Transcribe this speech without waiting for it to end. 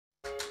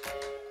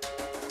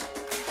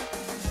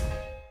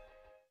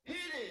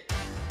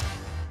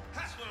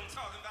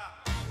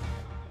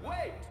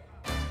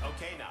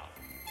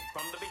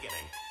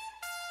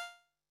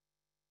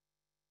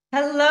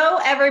Hello,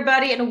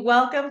 everybody, and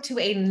welcome to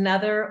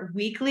another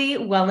weekly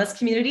wellness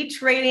community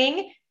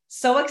training.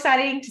 So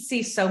exciting to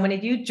see so many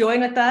of you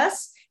join with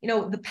us.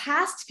 The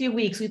past few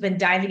weeks, we've been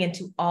diving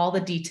into all the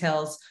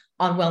details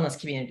on wellness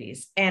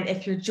communities. And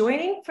if you're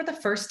joining for the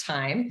first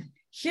time,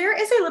 here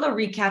is a little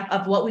recap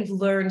of what we've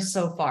learned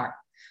so far.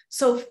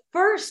 So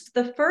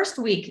the first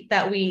week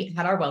that we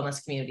had our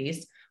wellness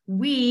communities,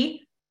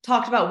 we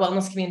talked about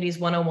Wellness Communities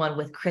 101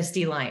 with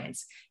Christy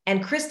Lyons.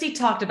 And Christy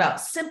talked about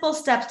simple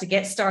steps to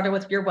get started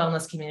with your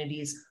wellness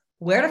communities,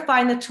 where to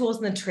find the tools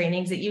and the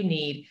trainings that you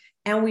need.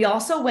 And we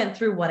also went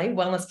through what a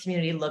wellness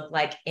community looked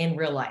like in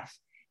real life.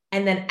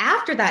 And then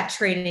after that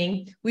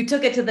training, we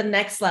took it to the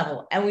next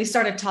level and we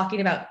started talking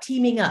about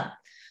teaming up.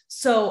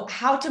 So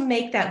how to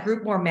make that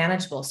group more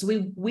manageable. So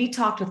we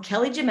talked with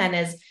Kelly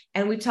Jimenez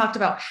and we talked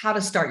about how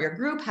to start your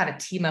group, how to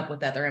team up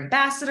with other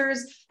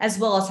ambassadors, as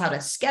well as how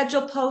to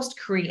schedule posts,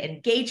 create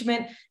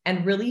engagement,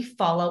 and really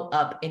follow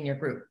up in your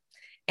group.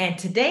 And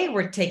today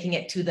we're taking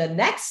it to the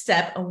next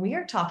step and we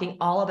are talking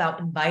all about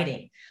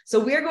inviting. So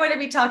we're going to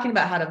be talking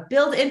about how to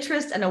build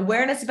interest and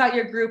awareness about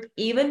your group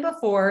even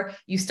before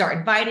you start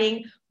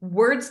inviting,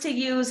 words to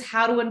use,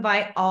 how to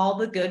invite, all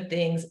the good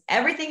things,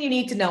 everything you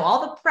need to know,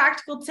 all the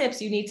practical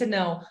tips you need to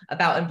know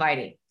about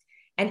inviting.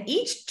 And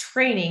each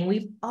training,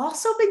 we've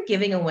also been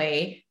giving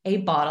away a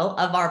bottle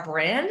of our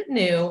brand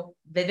new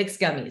Vivix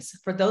gummies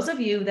for those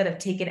of you that have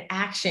taken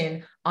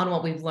action on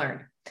what we've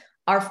learned.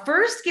 Our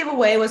first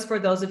giveaway was for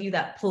those of you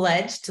that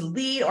pledged to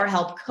lead or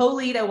help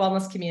co-lead a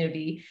wellness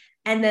community.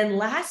 And then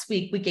last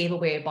week, we gave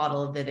away a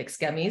bottle of Vivix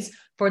gummies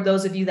for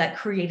those of you that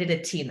created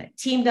a team, that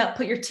teamed up,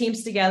 put your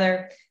teams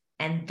together.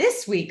 And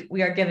this week,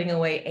 we are giving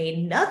away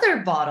another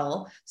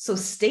bottle. So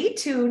stay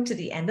tuned to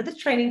the end of the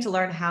training to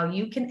learn how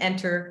you can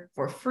enter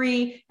for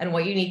free and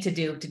what you need to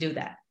do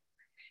that.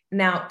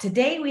 Now,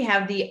 today we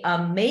have the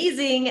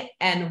amazing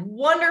and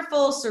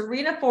wonderful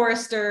Serena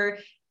Forrester,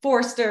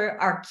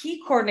 our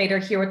key coordinator,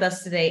 here with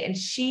us today. And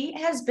she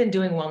has been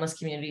doing wellness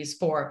communities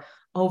for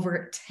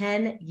over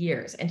 10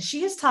 years. And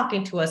she is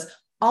talking to us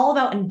all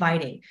about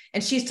inviting.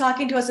 And she's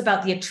talking to us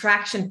about the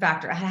attraction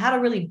factor, how to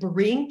really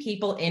bring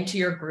people into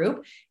your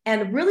group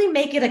and really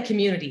make it a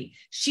community.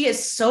 She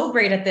is so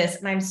great at this.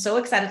 And I'm so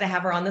excited to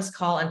have her on this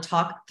call and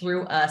talk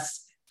through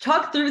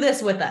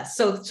this with us.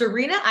 So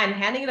Serena, I'm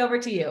handing it over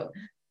to you.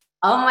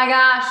 Oh my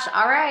gosh.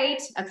 All right.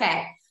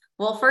 Okay.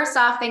 Well, first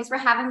off, thanks for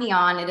having me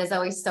on. It is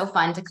always so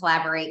fun to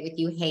collaborate with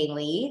you,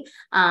 Haley.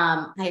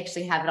 I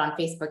actually have it on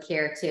Facebook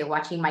here too.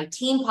 Watching my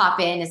team pop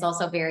in is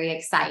also very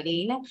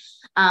exciting.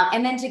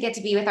 And then to get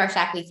to be with our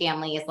Shackley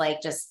family is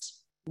like just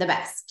the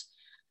best.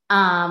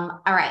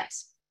 All right.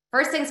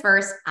 First things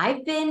first,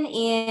 I've been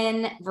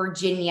in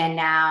Virginia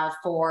now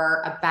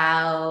for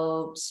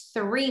about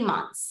 3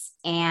 months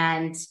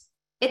and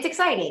it's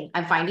exciting.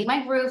 I'm finding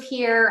my groove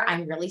here.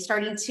 I'm really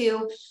starting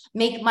to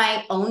make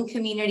my own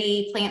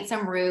community, plant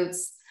some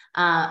roots.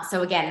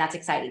 So again, that's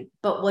exciting.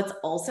 But what's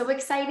also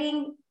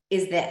exciting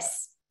is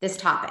this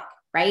topic,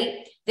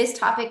 right? This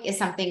topic is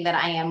something that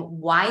I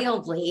am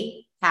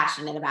wildly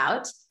passionate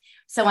about.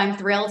 So I'm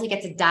thrilled to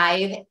get to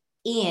dive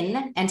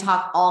in and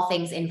talk all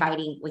things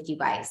inviting with you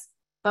guys.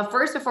 But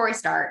first, before I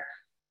start,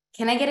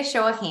 can I get a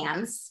show of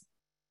hands?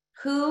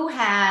 Who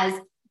has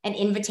an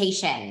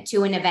invitation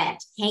to an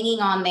event hanging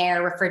on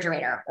their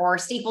refrigerator or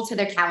stapled to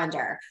their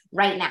calendar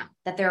right now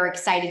that they're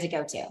excited to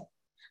go to?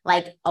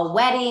 Like a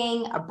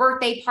wedding, a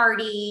birthday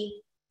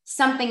party,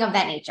 something of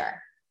that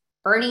nature.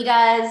 Bernie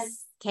does,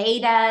 Kay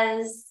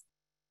does,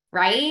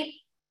 right?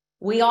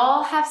 We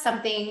all have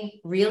something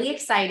really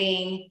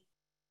exciting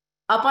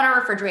up on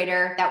our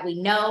refrigerator that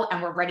we know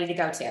and we're ready to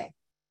go to.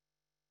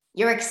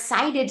 You're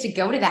excited to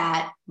go to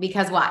that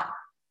because what?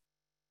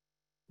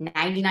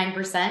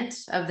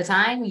 99% of the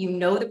time, you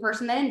know the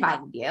person that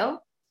invited you,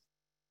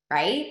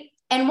 right?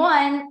 And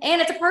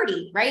it's a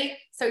party, right?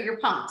 So you're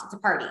pumped, it's a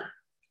party.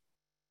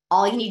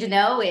 All you need to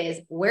know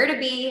is where to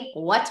be,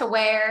 what to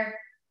wear,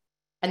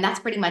 and that's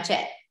pretty much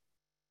it.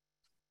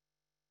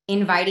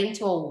 Inviting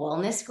to a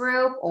wellness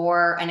group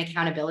or an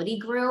accountability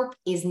group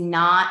is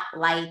not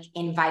like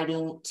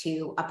inviting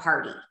to a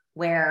party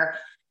where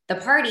the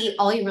party,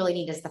 all you really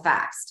need is the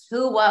facts.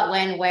 Who, what,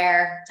 when,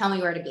 where, tell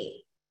me where to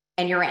be,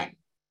 and you're in.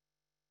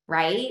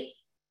 Right?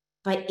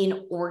 But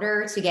in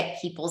order to get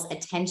people's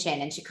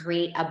attention and to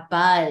create a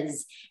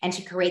buzz and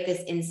to create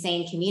this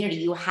insane community,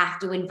 you have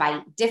to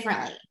invite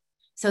differently.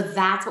 So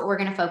that's what we're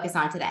going to focus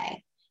on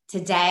today.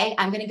 Today,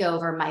 I'm going to go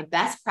over my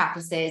best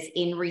practices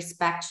in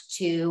respect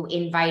to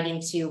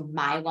inviting to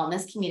my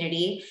wellness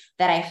community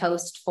that I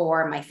host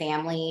for my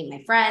family,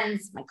 my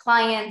friends, my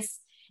clients,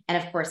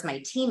 and of course,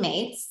 my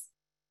teammates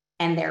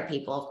and their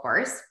people, of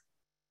course,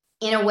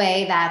 in a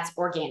way that's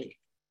organic,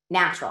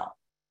 natural,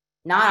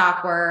 not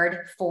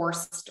awkward,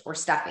 forced, or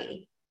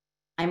stuffy.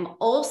 I'm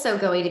also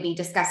going to be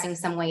discussing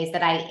some ways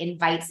that I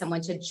invite someone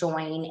to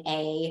join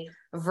a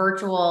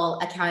virtual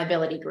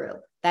accountability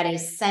group that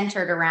is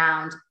centered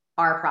around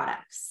our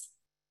products.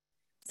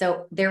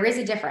 So there is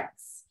a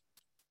difference.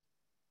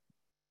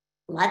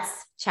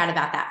 Let's chat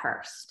about that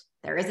first.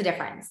 There is a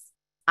difference.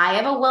 I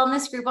have a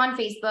wellness group on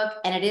Facebook,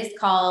 and it is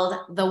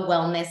called the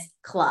Wellness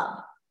Club.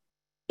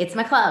 It's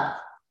my club.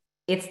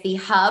 It's the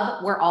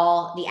hub where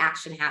all the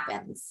action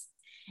happens.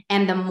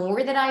 And the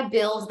more that I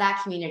build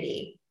that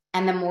community,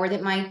 and the more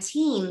that my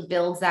team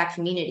builds that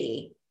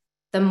community,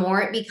 the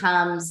more it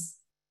becomes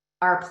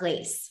our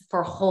place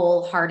for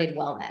wholehearted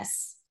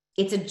wellness.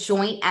 It's a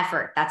joint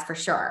effort, that's for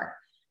sure.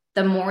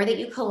 The more that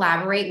you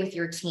collaborate with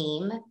your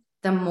team,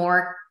 the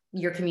more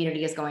your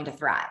community is going to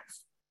thrive.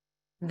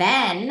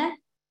 Then,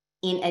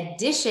 in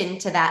addition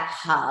to that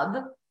hub,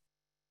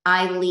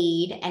 I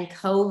lead and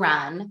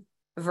co-run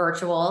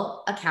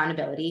virtual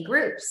accountability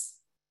groups.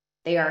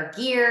 They are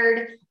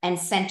geared and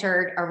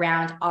centered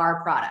around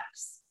our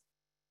products.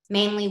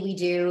 Mainly, we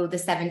do the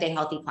 7-day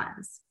healthy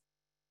cleanse.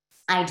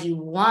 I do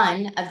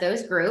one of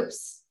those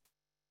groups.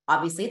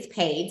 Obviously, it's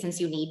paid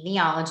since you need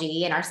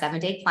Neology and our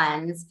 7-day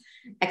cleanse,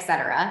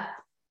 etc.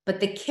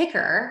 But the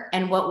kicker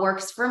and what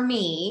works for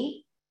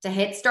me to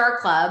hit Star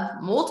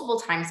Club multiple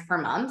times per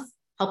month,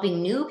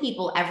 helping new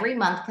people every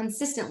month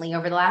consistently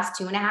over the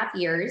last 2.5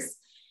 years,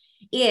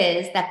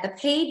 is that the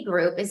paid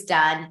group is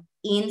done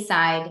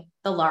inside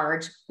the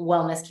large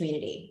wellness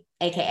community,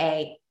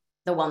 AKA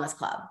the Wellness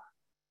Club.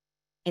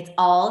 It's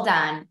all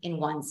done in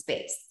one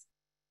space.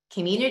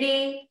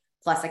 Community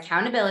plus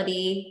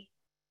accountability,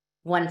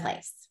 one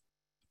place.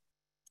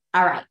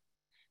 All right.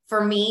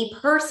 For me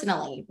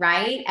personally,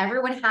 right?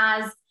 Everyone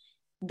has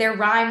their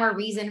rhyme or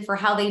reason for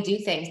how they do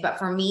things. But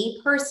for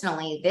me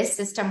personally, this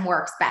system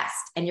works best.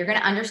 And you're going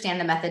to understand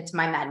the method to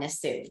my madness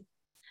soon.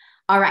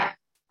 All right.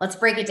 Let's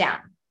break it down.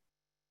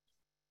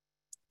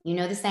 You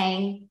know the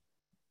saying,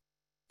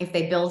 if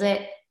you build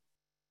it,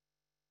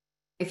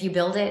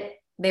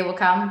 they will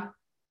come.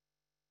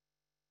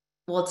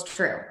 Well, it's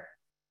true.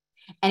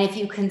 And if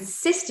you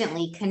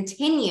consistently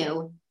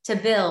continue to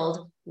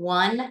build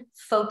one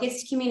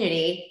focused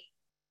community,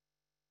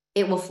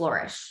 it will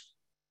flourish.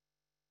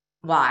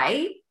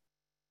 Why?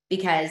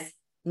 Because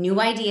new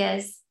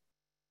ideas,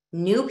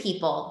 new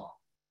people,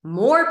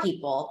 more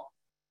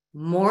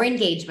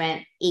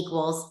engagement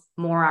equals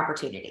more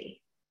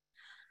opportunity.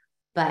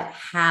 But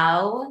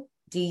how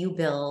do you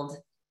build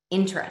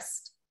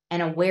interest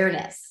and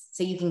awareness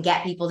so you can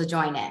get people to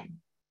join in?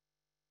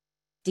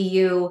 Do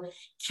you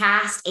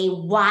cast a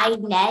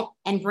wide net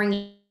and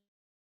bring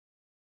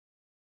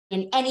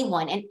in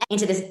anyone and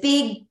into this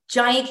big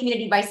giant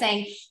community by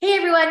saying, hey,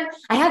 everyone,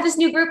 I have this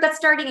new group that's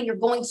starting and you're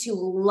going to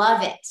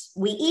love it.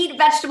 We eat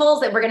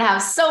vegetables and we're going to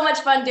have so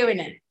much fun doing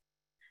it.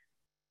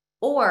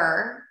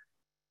 Or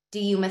do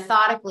you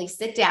methodically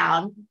sit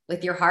down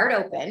with your heart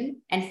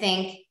open and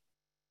think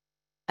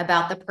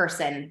about the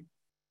person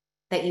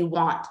that you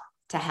want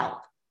to help?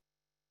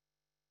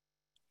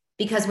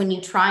 Because when you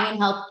try and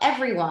help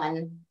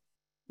everyone,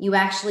 you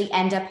actually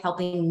end up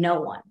helping no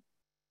one.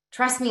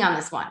 Trust me on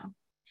this one.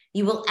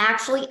 You will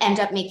actually end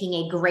up making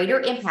a greater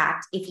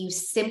impact if you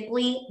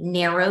simply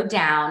narrow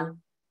down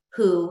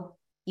who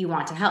you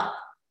want to help.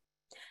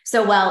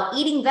 So while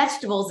eating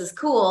vegetables is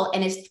cool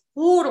and is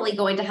totally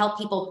going to help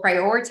people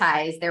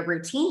prioritize their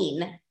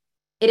routine,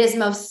 it is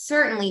most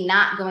certainly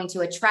not going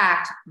to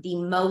attract the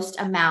most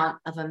amount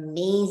of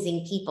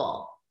amazing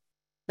people,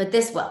 but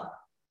this will.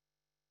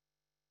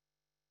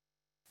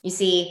 You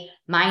see,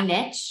 my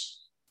niche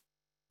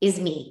is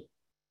me,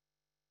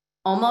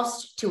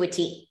 almost to a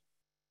T.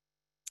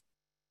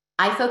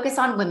 I focus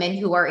on women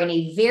who are in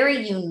a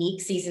very unique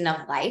season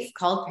of life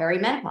called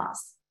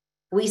perimenopause.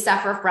 We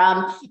suffer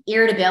from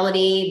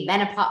irritability,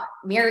 PMS,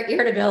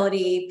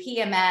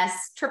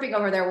 tripping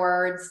over their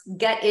words,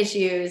 gut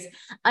issues,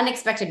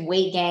 unexpected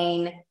weight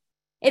gain.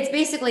 It's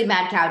basically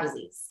mad cow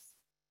disease.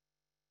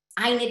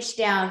 I niche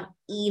down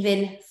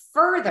even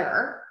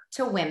further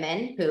to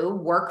women who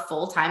work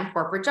full-time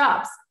corporate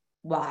jobs.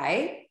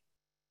 Why?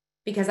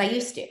 Because I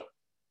used to.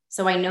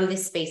 So I know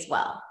this space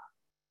well.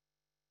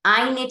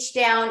 I niche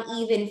down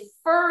even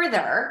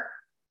further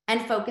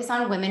and focus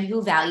on women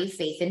who value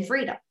faith and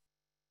freedom.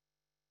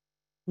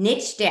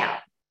 Niche down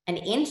 1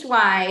 inch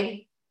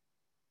wide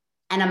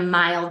and 1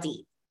 mile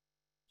deep.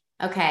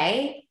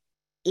 Okay?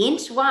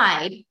 Inch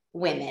wide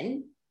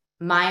women,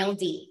 mile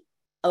deep,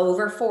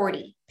 over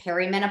 40,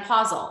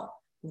 perimenopausal,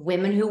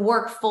 women who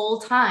work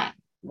full time,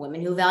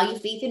 women who value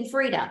faith and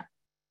freedom.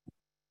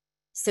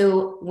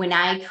 So when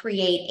I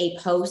create a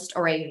post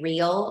or a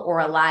reel or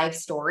a live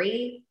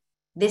story,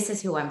 this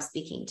is who I'm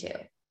speaking to.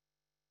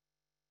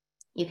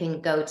 You can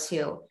go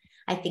to,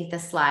 I think, the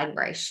slide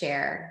where I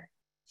share.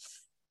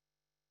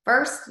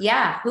 First,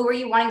 who are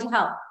you wanting to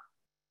help?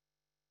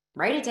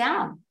 Write it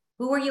down.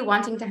 Who are you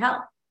wanting to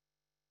help?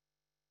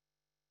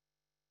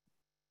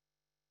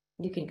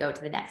 You can go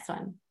to the next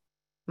one.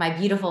 My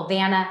beautiful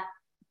Vanna.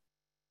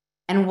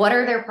 And what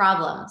are their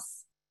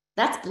problems?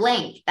 That's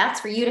blank. That's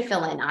for you to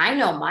fill in. I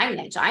know my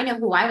niche. I know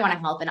who I want to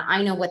help, and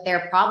I know what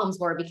their problems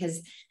were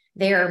because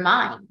they're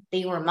mine.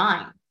 They were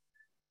mine.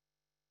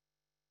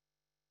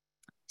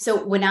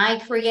 So when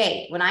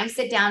I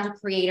sit down to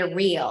create a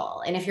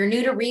reel, and if you're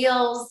new to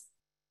reels,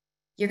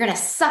 you're going to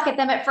suck at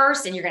them at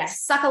first and you're going to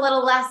suck a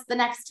little less the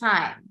next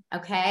time.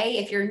 Okay.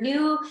 If you're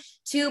new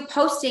to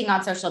posting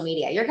on social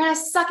media, you're going to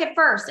suck at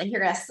first and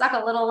you're going to suck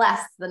a little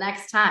less the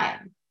next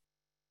time.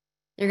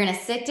 You're going to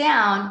sit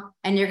down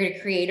and you're going to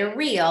create a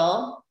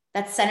reel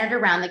that's centered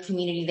around the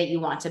community that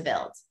you want to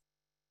build.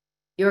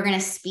 You're going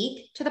to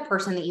speak to the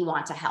person that you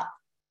want to help.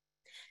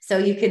 So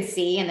you can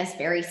see in this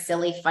very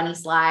silly, funny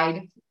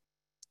slide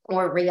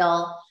or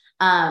reel,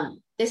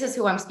 this is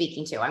who I'm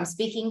speaking to. I'm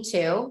speaking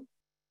to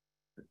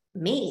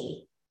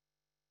me.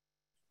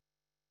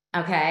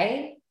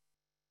 Okay.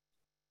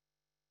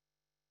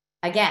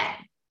 Again,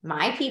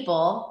 my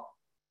people,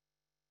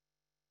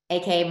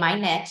 aka my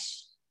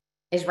niche,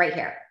 is right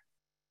here.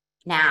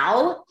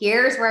 Now,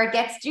 here's where it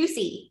gets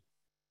juicy.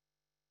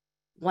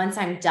 Once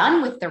I'm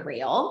done with the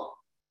reel,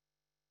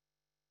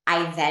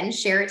 I then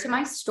share it to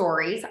my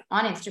stories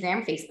on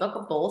Instagram, Facebook,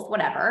 or both,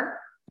 whatever.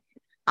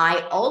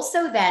 I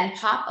also then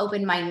pop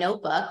open my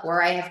notebook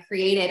where I have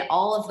created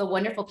all of the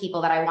wonderful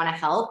people that I want to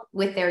help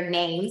with their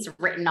names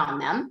written on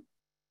them.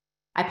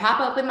 I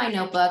pop open my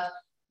notebook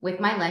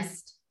with my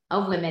list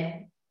of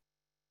women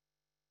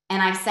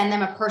and I send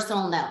them a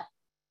personal note.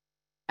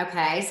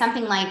 Okay.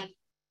 Something like,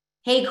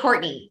 hey,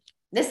 Courtney,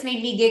 this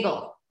made me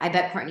giggle. I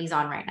bet Courtney's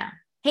on right now.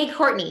 Hey,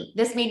 Courtney,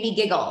 this made me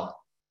giggle,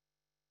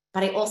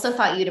 but I also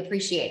thought you'd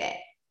appreciate it.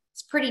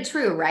 It's pretty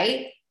true,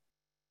 right?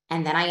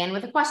 And then I end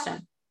with a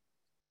question.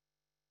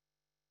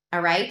 All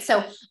right.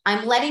 So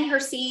I'm letting her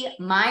see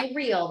my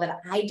reel that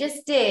I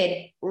just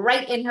did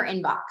right in her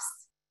inbox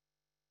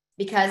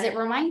because it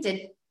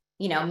reminded,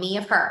 me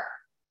of her.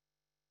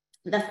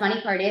 The funny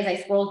part is I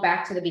scrolled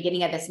back to the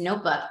beginning of this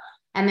notebook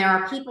and there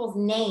are people's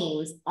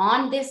names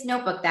on this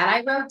notebook that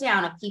I wrote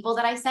down of people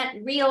that I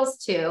sent reels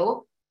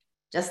to,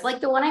 just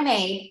like the one I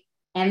made.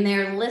 And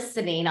they're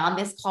listening on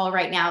this call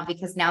right now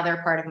because now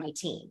they're part of my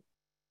team.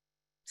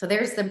 So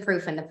there's some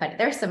proof in the put.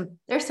 There's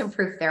some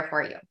proof there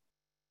for you.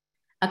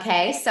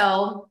 Okay,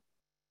 so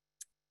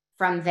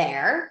from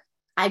there,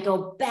 I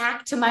go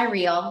back to my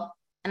reel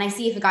and I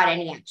see if it got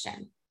any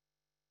action.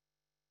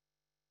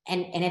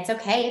 And it's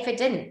okay if it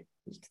didn't.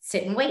 You can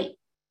sit and wait,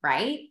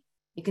 right?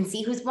 You can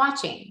see who's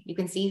watching. You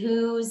can see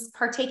who's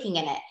partaking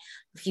in it.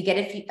 If you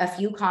get a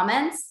few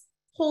comments,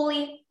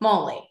 holy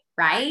moly,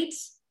 right?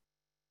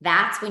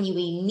 That's when you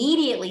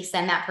immediately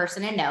send that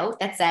person a note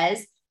that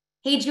says,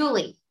 hey,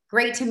 Julie,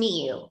 great to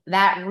meet you.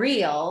 That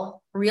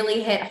reel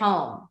really hit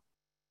home.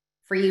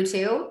 For you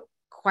too? ?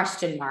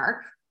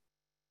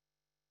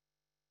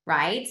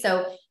 Right?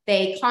 So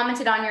they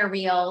commented on your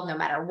reel, no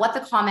matter what the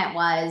comment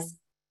was,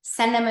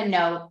 send them a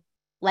note,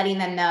 letting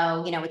them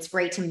know, it's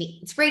great to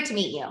meet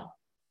you.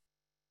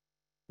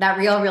 That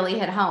reel really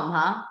hit home,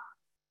 huh?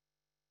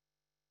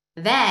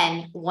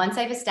 Then once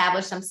I've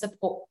established some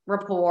support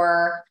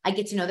rapport, I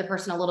get to know the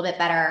person a little bit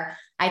better.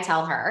 I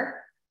tell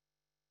her,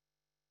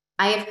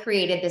 I have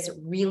created this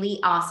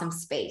really awesome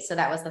space. So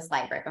that was the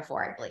slide right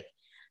before, I believe.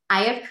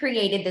 I have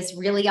created this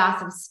really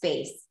awesome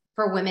space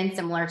for women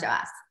similar to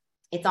us.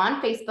 It's on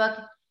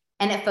Facebook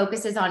and it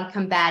focuses on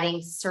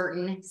combating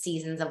certain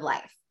seasons of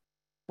life.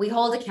 We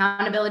hold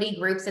accountability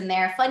groups in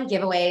there, fun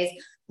giveaways,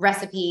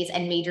 recipes,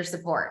 and major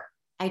support.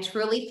 I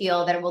truly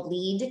feel that it will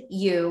lead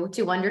you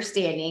to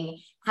understanding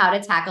how to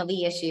tackle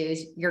the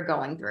issues you're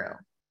going through.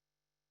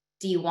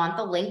 Do you want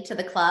the link to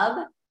the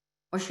club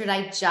or should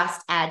I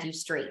just add you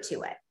straight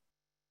to it?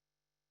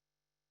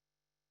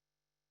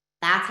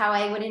 That's how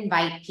I would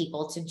invite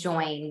people to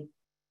join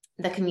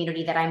the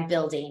community that I'm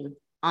building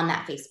on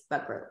that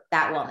Facebook group,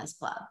 that wellness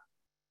club,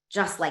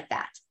 just like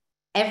that.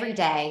 Every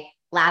day,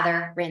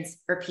 lather, rinse,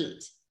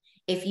 repeat.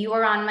 If you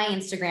are on my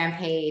Instagram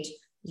page,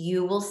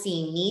 you will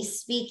see me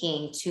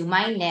speaking to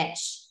my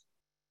niche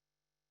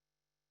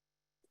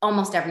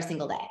almost every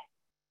single day.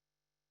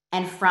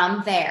 And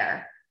from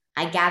there,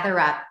 I gather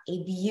up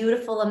a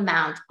beautiful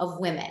amount of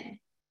women.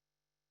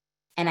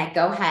 And I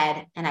go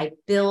ahead and I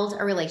build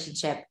a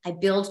relationship. I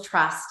build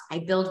trust. I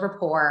build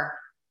rapport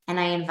and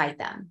I invite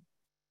them.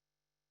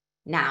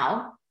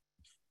 Now,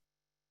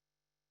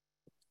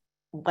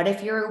 what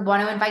if you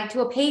want to invite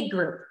to a paid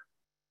group?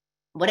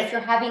 What if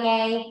you're having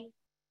a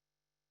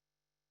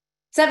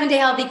 7-day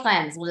healthy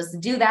cleanse? We'll just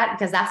do that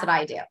because that's what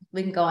I do.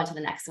 We can go on to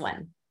the next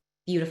one.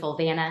 Beautiful,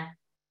 Vanna.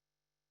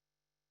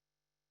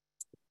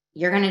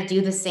 You're going to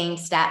do the same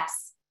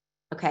steps.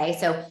 Okay.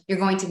 So you're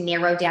going to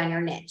narrow down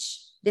your niche.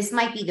 This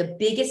might be the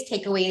biggest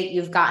takeaway that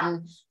you've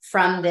gotten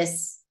from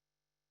this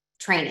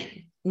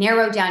training.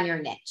 Narrow down your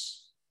niche.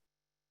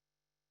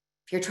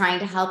 If you're trying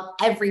to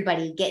help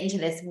everybody get into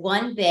this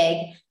one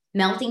big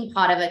melting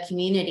pot of a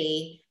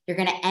community, you're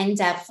going to end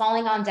up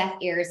falling on deaf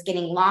ears,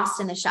 getting lost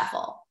in the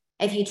shuffle.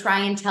 If you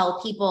try and tell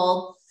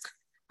people,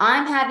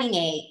 I'm having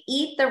a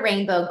Eat the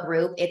Rainbow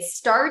group. It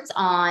starts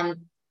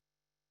on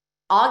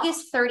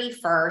August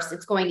 31st.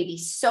 It's going to be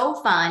so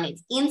fun.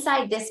 It's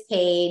inside this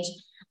page.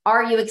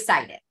 Are you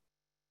excited?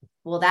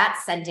 Well,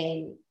 that's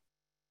sending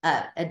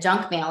a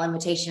junk mail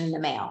invitation in the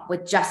mail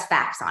with just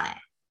facts on it.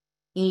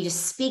 You need to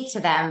speak to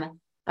them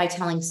by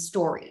telling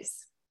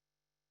stories.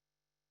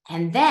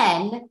 And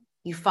then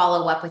you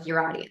follow up with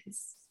your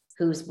audience.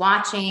 who's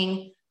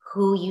watching,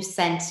 who you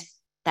sent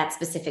that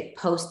specific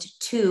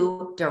post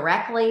to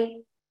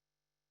directly.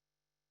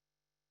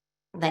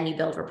 Then you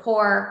build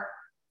rapport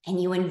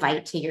and you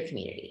invite to your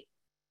community.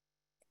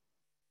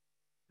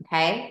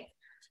 Okay,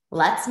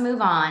 let's move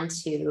on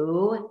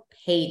to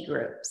paid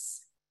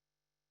groups.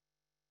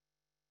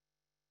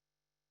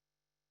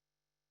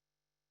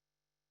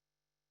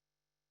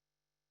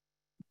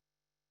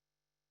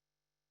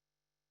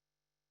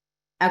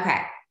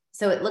 Okay,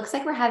 so it looks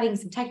like we're having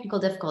some technical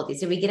difficulties.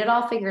 Did we get it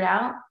all figured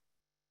out?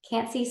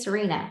 Can't see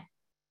Serena.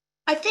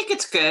 I think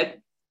it's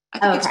good. I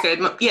think it's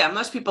good. Yeah,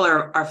 most people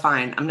are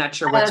fine. I'm not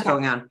sure what's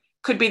going on.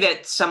 Could be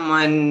that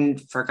someone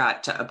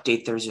forgot to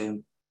update their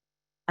Zoom.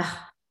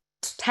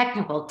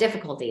 Technical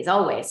difficulties,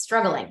 always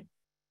struggling.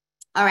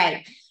 All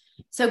right.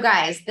 So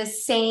guys, the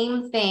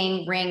same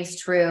thing rings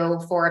true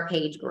for a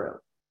page group.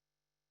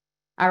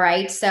 All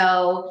right.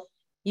 So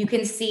you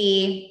can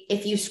see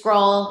if you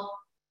scroll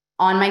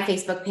on my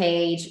Facebook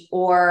page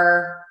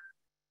or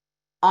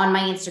on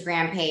my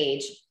Instagram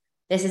page,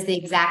 this is the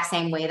exact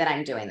same way that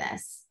I'm doing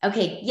this.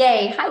 Okay.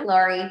 Yay. Hi,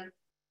 Lori.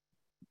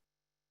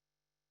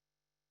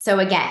 So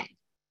again,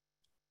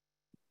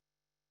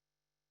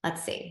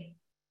 let's see.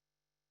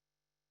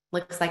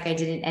 Looks like I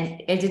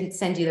didn't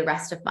send you the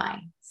rest of my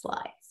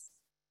slides.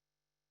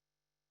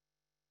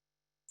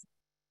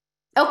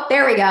 Oh,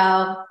 there we go.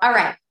 All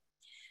right.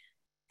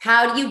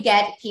 How do you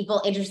get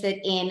people interested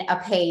in a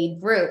paid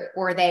group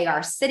where they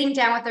are sitting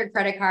down with their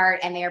credit card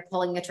and they are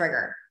pulling the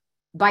trigger?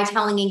 By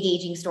telling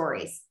engaging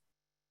stories.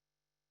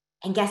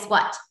 And guess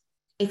what?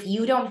 If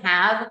you don't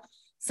have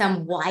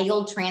some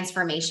wild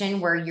transformation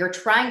where you're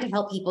trying to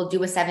help people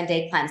do a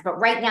 7-day cleanse,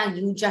 but right now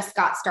you just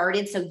got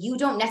started, so you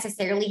don't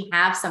necessarily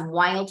have some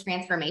wild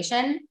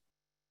transformation,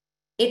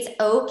 it's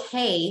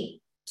okay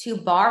to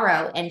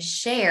borrow and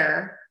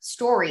share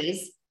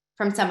stories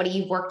from somebody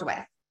you've worked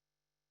with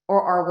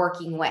or are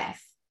working with.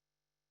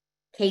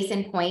 Case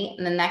in point,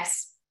 in the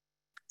next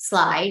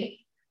slide,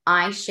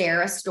 I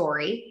share a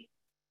story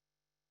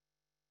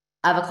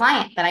of a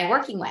client that I'm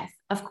working with.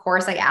 Of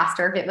course, I asked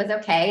her if it was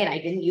okay, and I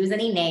didn't use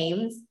any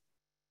names.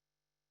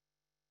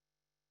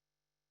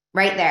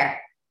 Right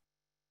there,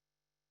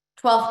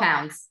 12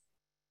 pounds.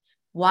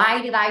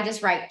 Why did I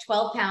just write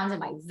 12 pounds in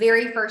my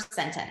very first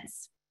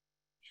sentence?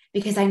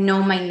 Because I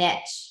know my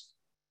niche.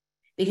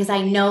 Because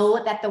I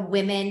know that the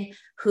women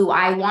who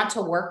I want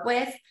to work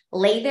with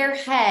lay their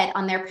head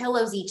on their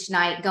pillows each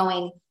night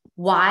going,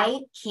 why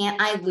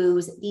can't I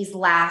lose these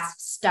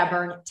last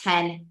stubborn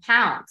 10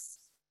 pounds?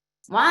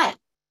 Why?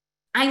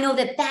 I know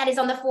that that is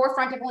on the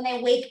forefront of when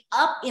they wake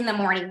up in the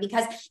morning,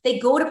 because they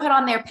go to put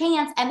on their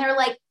pants and they're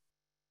like,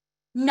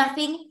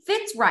 nothing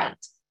fits right.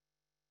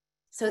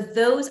 So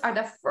those are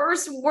the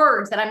first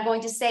words that I'm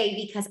going to say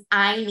because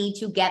I need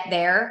to get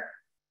their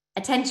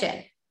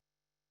attention.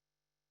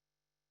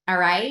 All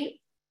right.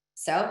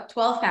 So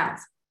 12 pounds.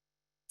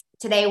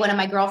 Today, one of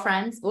my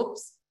girlfriends,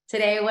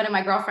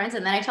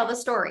 and then I tell the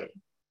story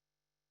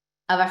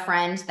of a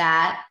friend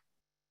that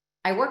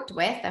I worked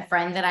with, a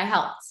friend that I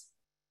helped.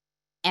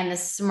 And the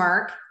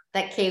smirk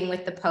that came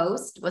with the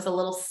post was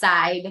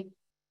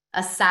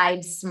a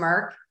side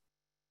smirk,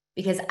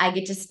 because I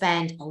get to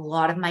spend a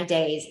lot of my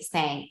days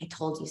saying, I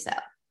told you so.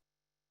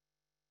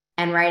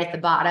 And right at the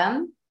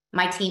bottom,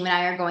 my team and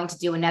I are going to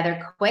do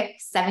another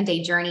quick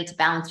 7-day journey to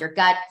balance your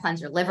gut,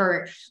 cleanse your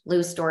liver,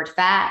 lose stored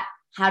fat.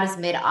 How does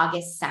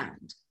mid-August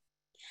sound?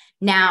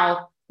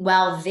 Now,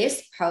 while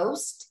this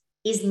post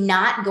is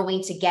not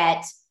going to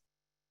get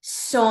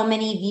so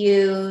many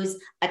views,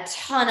 a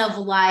ton of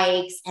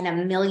likes, and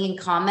a million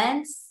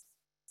comments,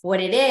 what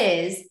it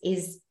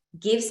is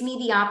gives me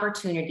the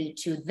opportunity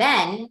to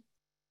then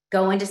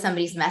go into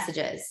somebody's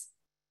messages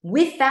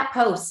with that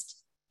post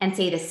and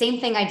say the same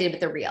thing I did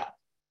with the reel.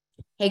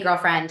 Hey,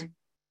 girlfriend,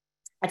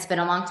 it's been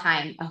a long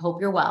time. I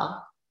hope you're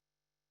well.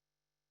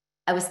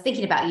 I was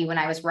thinking about you when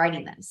I was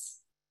writing this.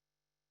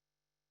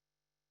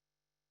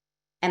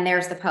 And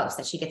there's the post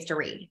that she gets to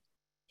read.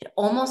 It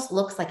almost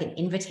looks like an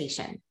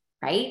invitation,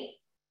 right?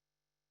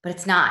 But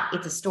it's not.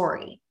 It's a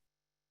story.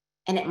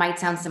 And it might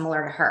sound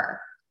similar to her.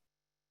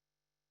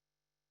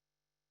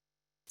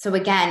 So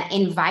again,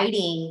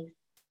 inviting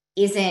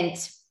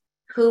isn't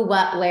who,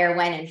 what, where,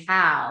 when, and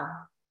how.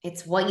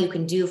 It's what you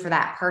can do for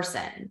that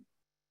person.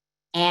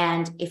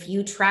 And if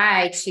you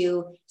try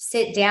to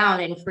sit down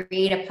and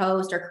create a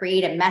post or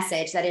create a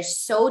message that is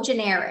so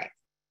generic,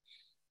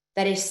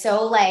 that is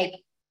so like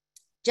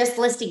just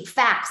listing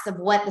facts of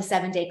what the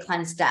 7-day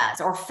cleanse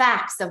does, or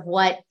facts of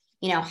what,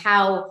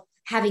 how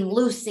having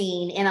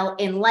leucine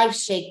in Life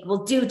Shake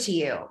will do to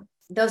you.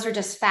 Those are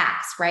just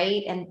facts,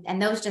 right?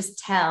 And those just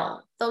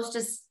tell.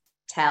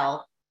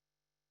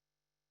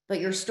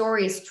 But your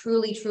stories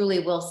truly, truly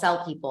will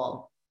sell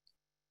people,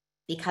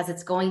 because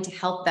it's going to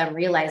help them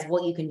realize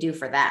what you can do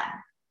for them.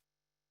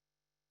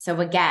 So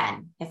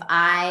again, if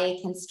I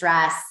can't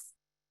stress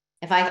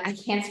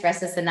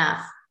this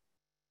enough,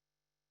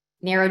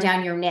 narrow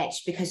down your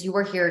niche, because you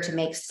are here to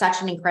make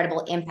such an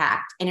incredible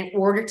impact. And in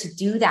order to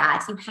do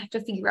that, you have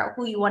to figure out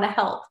who you want to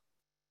help.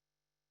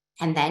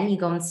 And then you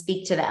go and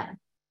speak to them.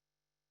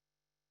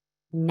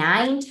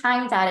 9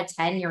 times out of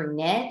 10, your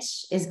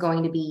niche is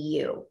going to be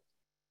you,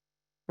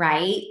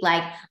 right?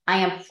 Like I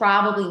am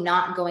probably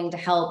not going to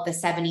help the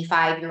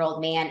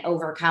 75-year-old man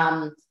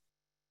overcome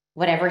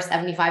whatever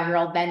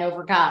 75-year-old men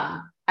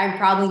overcome. I'm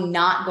probably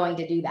not going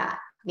to do that.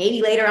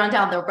 Maybe later on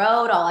down the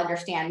road, I'll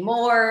understand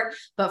more.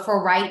 But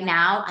for right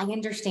now, I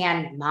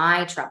understand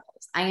my troubles.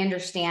 I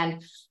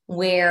understand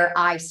where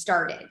I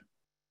started,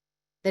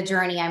 the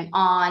journey I'm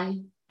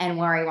on, and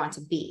where I want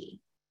to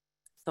be.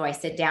 So I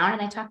sit down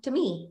and I talk to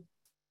me.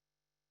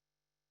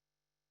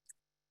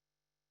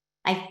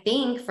 I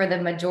think for the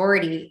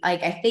majority,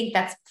 like, I think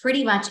that's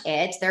pretty much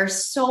it.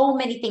 There's so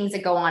many things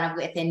that go on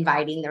with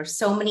inviting. There's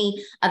so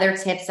many other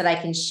tips that I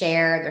can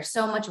share. There's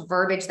so much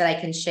verbiage that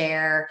I can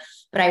share,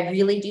 but I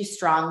really do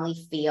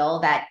strongly feel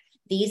that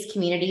these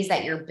communities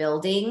that you're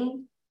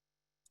building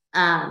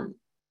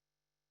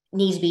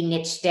need to be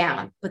niched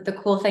down. But the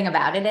cool thing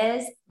about it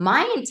is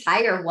my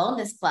entire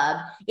wellness club,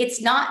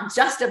 it's not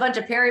just a bunch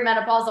of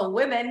perimenopausal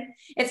women.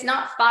 It's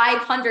not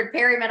 500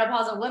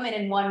 perimenopausal women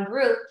in one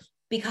group.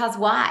 Because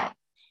why?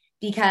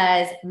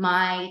 Because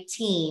my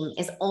team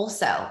is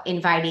also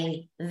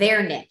inviting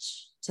their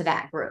niche to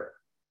that group.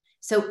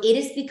 So it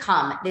has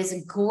become this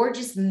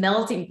gorgeous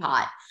melting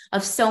pot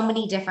of so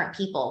many different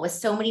people with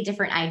so many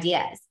different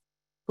ideas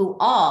who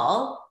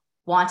all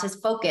want to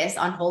focus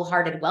on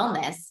wholehearted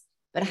wellness,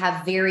 but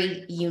have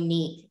very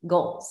unique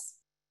goals.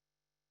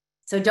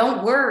 So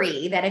don't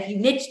worry that if you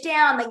niche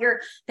down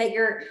that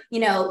you're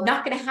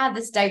not going to have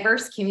this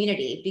diverse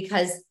community,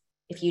 because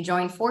if you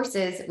join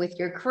forces with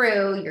your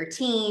crew, your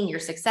team, your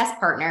success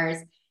partners,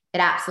 it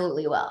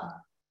absolutely will.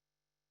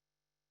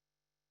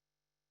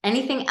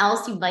 Anything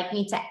else you'd like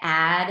me to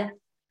add?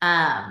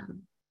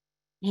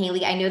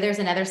 Haley, I know there's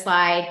another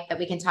slide that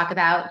we can talk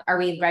about. Are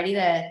we ready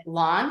to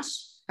launch?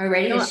 Are we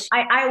ready to?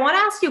 I want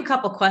to ask you a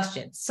couple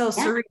questions. So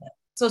yeah.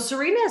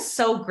 Serena is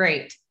so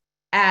great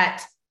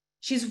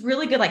she's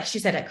really good, like she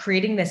said, at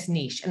creating this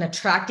niche and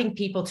attracting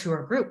people to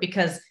her group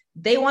because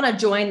they want to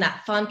join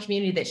that fun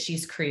community that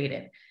she's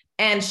created.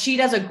 And she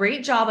does a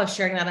great job of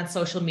sharing that on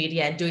social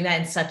media and doing that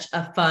in such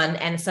a fun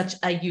and such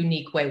a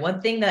unique way.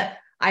 One thing that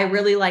I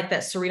really like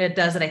that Serena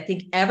does that I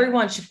think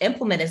everyone should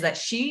implement is that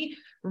she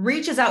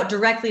reaches out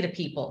directly to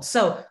people.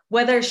 So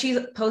whether she's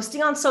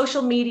posting on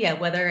social media,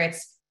 whether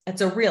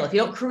it's a reel, if you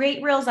don't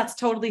create reels, that's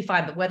totally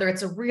fine. But whether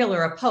it's a reel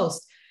or a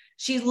post,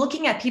 she's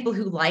looking at people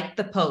who liked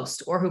the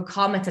post or who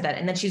commented on it.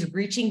 And then she's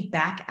reaching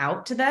back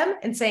out to them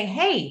and saying,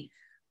 hey,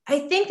 I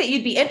think that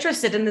you'd be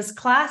interested in this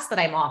class that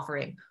I'm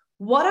offering.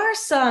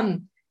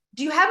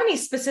 Do you have any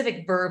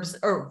specific words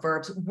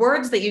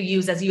that you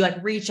use as you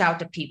like reach out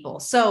to people?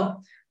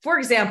 So for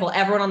example,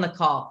 everyone on the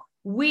call,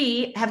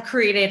 we have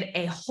created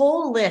a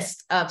whole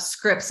list of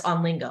scripts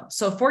on Lingo.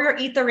 So for your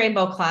Eat the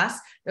Rainbow class,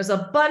 there's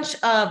a bunch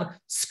of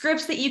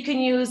scripts that you can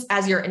use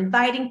as you're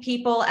inviting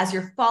people, as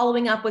you're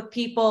following up with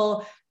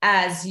people,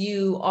 as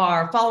you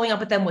are following up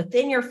with them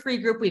within your free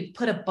group. We've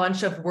put a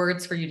bunch of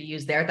words for you to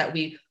use there that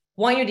we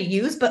want you to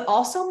use, but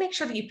also make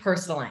sure that you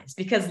personalize,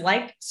 because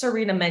like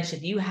Serena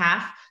mentioned, you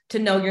have to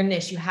know your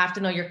niche, you have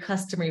to know your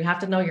customer, you have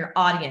to know your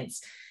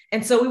audience.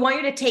 And so we want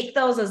you to take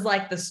those as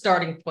like the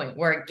starting point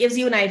where it gives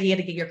you an idea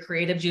to get your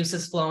creative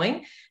juices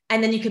flowing.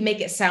 And then you can make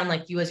it sound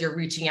like you as you're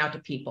reaching out to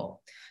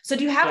people. So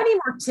do you have any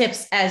more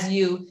tips as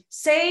you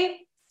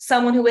say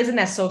someone who isn't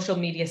as social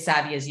media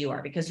savvy as you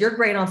are, because you're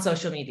great on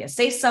social media?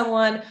 Say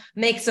someone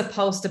makes a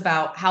post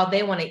about how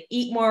they want to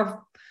eat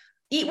more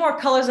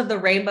colors of the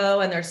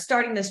rainbow, and they're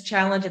starting this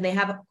challenge and they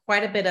have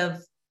quite a bit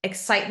of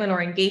excitement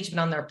or engagement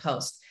on their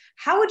post.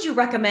 How would you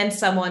recommend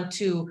someone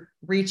to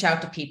reach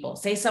out to people?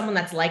 Say someone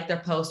that's liked their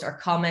post or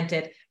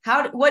commented.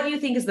 What do you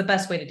think is the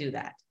best way to do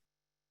that?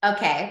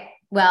 Okay.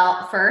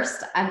 Well,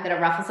 first, I'm going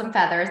to ruffle some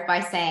feathers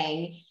by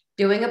saying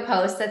doing a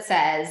post that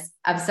says,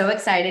 I'm so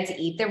excited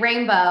to eat the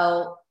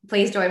rainbow,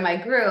 please join my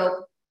group,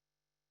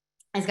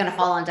 is going to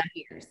fall on deaf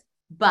ears.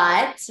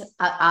 But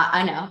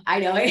I know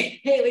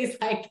Haley's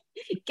like,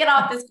 get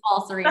off this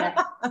call, Serena.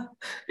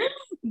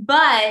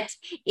 But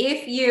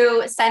if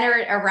you center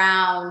it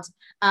around,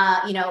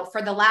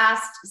 for the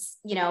last,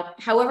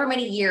 however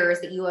many years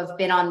that you have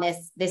been on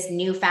this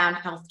newfound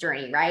health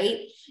journey, right?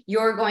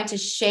 You're going to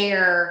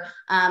share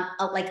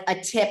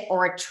a tip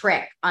or a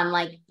trick on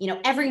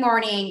every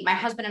morning, my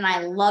husband and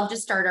I love to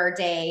start our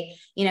day,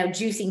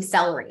 juicing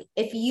celery.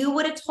 If you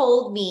would have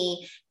told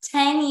me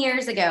 10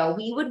 years ago,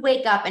 we would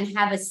wake up and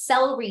have a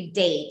celery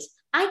date,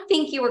 I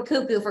think you were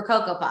cuckoo for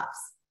Cocoa Puffs.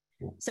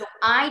 So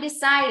I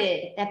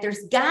decided that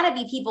there's got to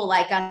be people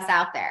like us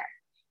out there.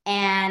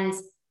 And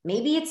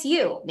maybe it's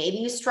you. Maybe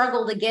you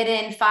struggle to get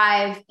in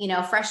 5,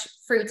 fresh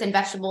fruits and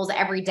vegetables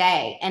every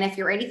day. And if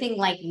you're anything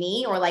like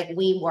me or like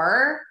we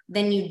were,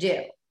 then you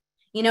do.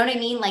 You know what I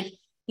mean? Like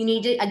you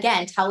need to,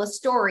 again, tell a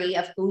story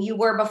of who you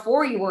were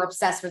before you were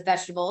obsessed with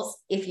vegetables,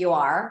 if you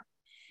are,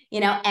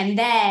 and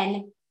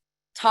then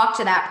talk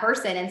to that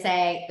person and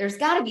say, there's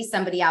got to be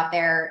somebody out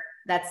there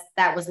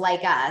that was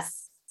like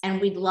us. And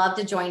we'd love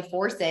to join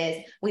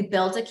forces. We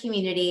built a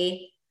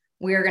community.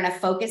 We're going to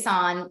focus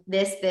on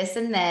this,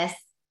 and this.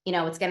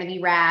 It's going to be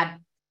rad.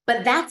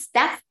 But that's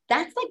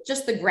like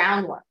just the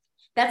groundwork.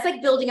 That's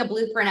like building a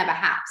blueprint of a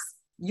house.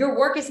 Your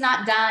work is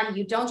not done.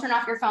 You don't turn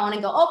off your phone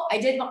and go, oh, I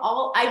did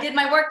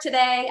my work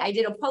today. I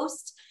did a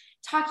post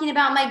talking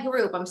about my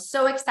group. I'm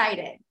so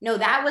excited. No,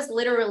 that was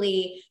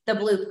literally the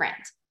blueprint.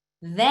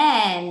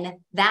 Then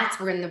that's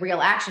when the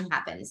real action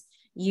happens.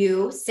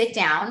 You sit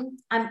down.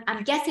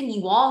 I'm guessing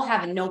you all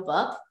have a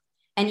notebook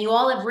and you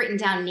all have written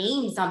down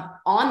names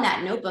on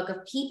that notebook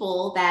of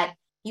people that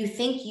you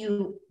think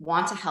you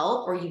want to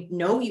help or you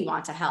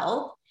want to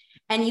help.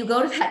 And you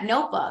go to that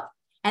notebook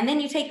and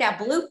then you take that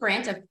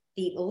blueprint of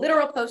the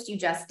literal post you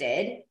just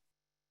did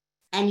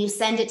and you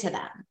send it to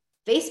them.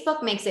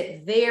 Facebook makes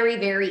it very,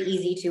 very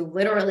easy to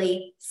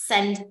literally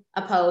send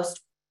a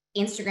post.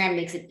 Instagram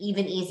makes it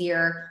even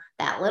easier.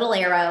 That little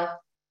arrow,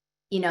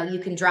 you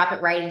can drop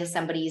it right into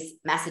somebody's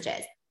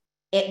messages.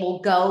 It will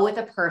go with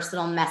a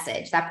personal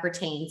message that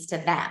pertains to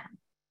them,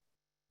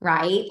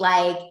 right?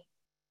 Like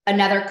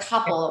another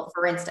couple,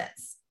 for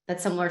instance,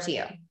 that's similar to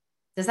you.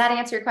 Does that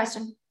answer your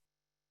question?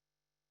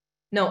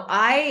 No,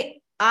 I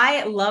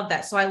love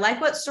that. So I like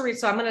what Serena,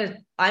 so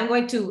I'm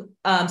going to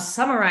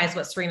summarize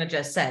what Serena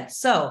just said.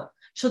 So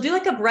she'll do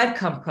like a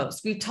breadcrumb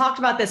post. We've talked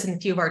about this in a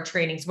few of our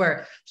trainings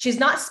where she's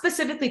not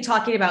specifically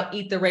talking about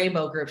Eat the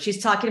Rainbow group.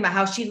 She's talking about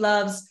how she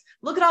loves,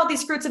 look at all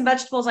these fruits and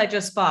vegetables I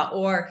just bought,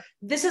 or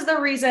this is the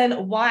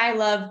reason why I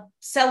love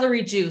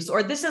celery juice,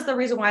 or this is the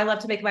reason why I love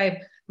to make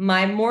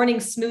my morning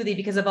smoothie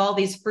because of all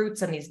these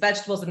fruits and these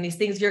vegetables and these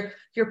things.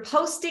 You're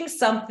posting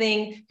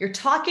something, you're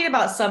talking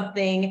about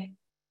something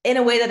in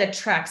a way that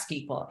attracts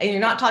people. And you're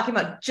not talking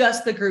about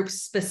just the group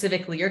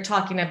specifically. You're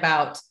talking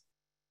about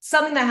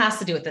something that has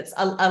to do with this,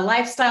 a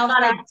lifestyle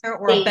factor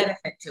or a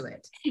benefit to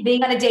it.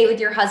 Being on a date with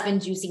your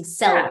husband juicing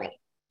celery.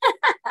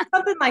 Yeah.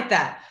 Something like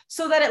that,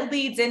 so that it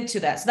leads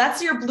into that. So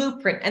that's your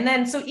blueprint. And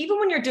then, so even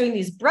when you're doing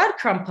these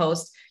breadcrumb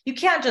posts, you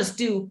can't just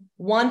do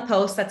one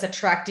post that's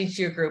attracting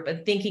to your group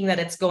and thinking that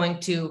it's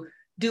going to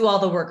do all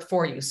the work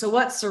for you. So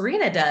what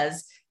Serena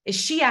does is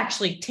she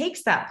actually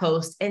takes that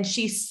post and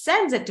she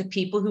sends it to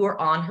people who are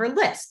on her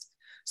list.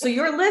 So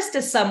your list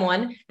is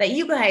someone that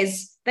you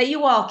guys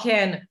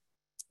can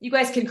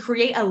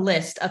create a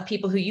list of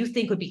people who you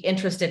think would be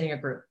interested in your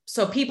group.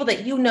 So people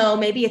that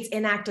maybe it's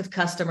inactive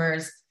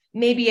customers,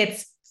 maybe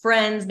it's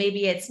friends,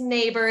 maybe it's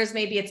neighbors,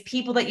 maybe it's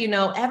people that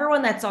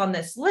everyone that's on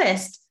this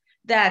list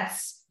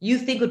that's you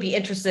think would be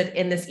interested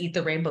in this Eat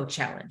the Rainbow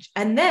challenge.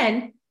 And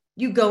then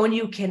you go and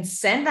you can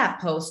send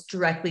that post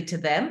directly to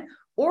them,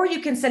 or you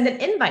can send an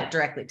invite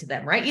directly to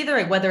them, right? Either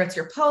way, whether it's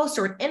your post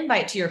or an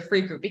invite to your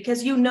free group,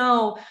 because you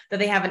know that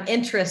they have an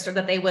interest or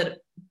that they would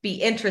be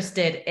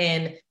interested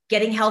in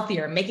getting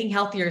healthier,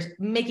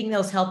 making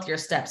those healthier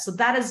steps. So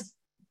that is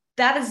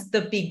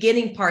the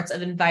beginning parts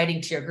of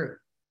inviting to your group,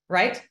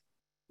 right?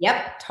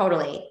 Yep,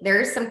 totally.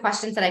 There's some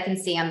questions that I can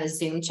see on the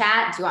Zoom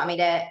chat. Do you want me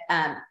to,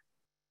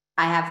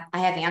 I have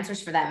answers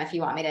for them if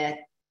you want me to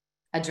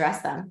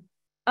address them.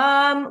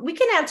 We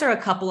can answer a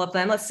couple of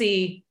them. Let's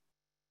see.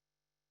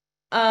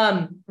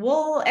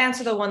 We'll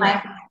answer the one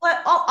that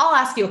I'll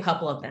ask you a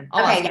couple of them.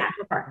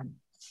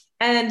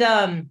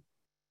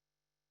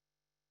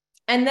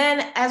 And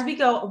then as we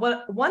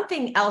go, one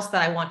thing else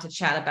that I want to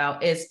chat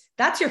about is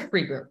that's your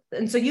free group.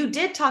 And so you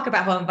did talk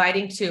about how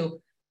inviting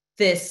to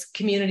this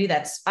community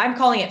I'm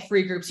calling it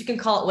free groups. You can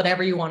call it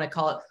whatever you want to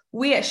call it.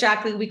 We at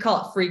Shaklee, we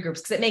call it free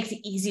groups because it makes it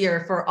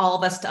easier for all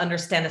of us to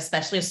understand,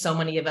 especially as so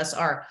many of us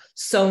are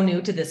so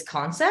new to this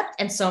concept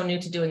and so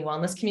new to doing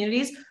wellness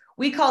communities.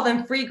 We call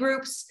them free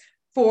groups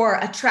for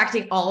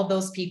attracting all of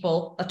those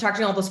people,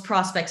 attracting all those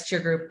prospects to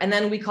your group. And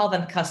then we call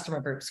them customer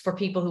groups for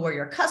people who are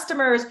your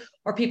customers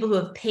or people who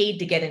have paid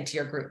to get into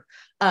your group.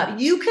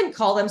 You can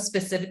call them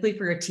specifically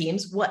for your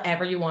teams,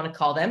 whatever you want to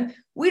call them.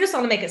 We just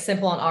want to make it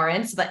simple on our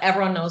end so that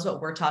everyone knows what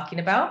we're talking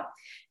about.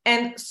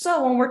 And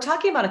so when we're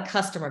talking about a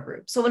customer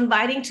group, so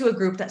inviting to a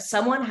group that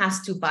someone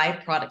has to buy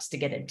products to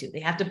get into, they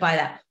have to buy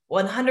that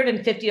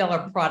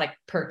 $150 product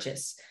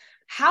purchase.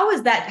 How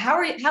is that?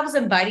 How is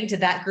inviting to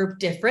that group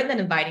different than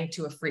inviting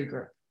to a free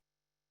group?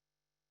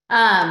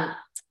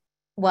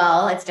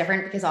 Well, it's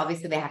different because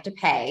obviously they have to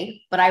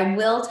pay, but I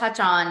will touch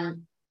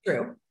on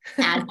True.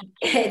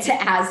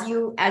 as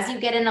you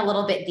get in a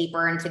little bit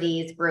deeper into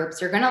these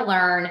groups, you're going to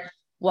learn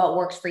what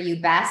works for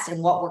you best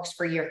and what works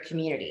for your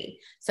community.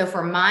 So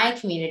for my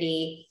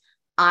community,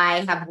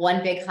 I have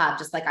one big hub,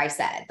 just like I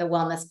said, the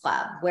Wellness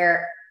Club,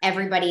 where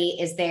everybody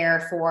is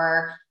there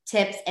for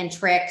tips and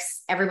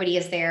tricks. Everybody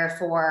is there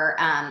for,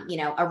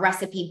 a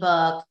recipe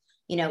book,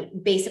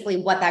 basically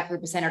what that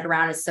group is centered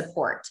around is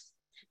support.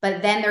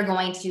 But then they're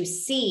going to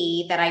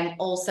see that I'm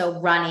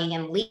also running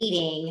and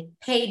leading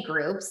paid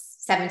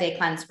groups, 7-day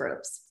cleanse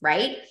groups,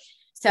 right?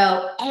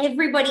 So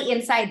everybody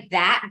inside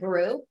that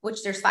group,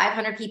 which there's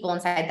 500 people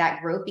inside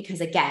that group, because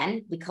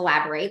again, we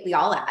collaborate, we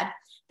all add,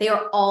 they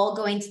are all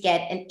going to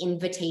get an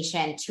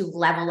invitation to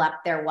level up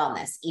their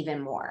wellness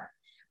even more,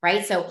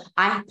 right? So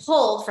I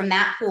pull from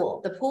that pool,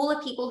 the pool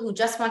of people who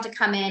just want to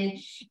come in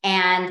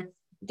and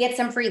get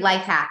some free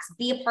life hacks,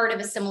 be a part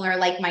of a similar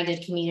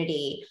like-minded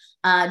community,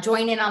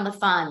 join in on the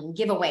fun,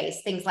 giveaways,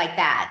 things like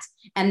that.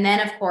 And then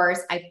of course,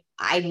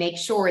 I make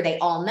sure they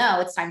all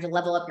know it's time to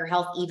level up your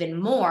health even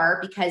more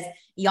because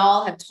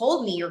y'all have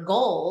told me your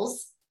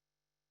goals.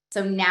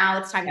 So now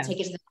it's time to take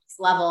it to the next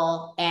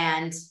level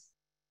and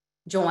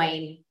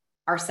join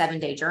our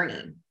 7-day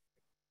journey.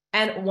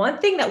 And one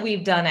thing that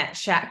we've done at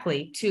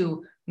Shaklee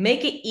to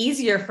make it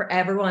easier for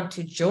everyone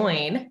to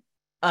join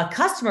a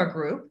customer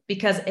group,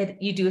 because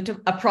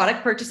a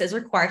product purchase is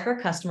required for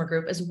a customer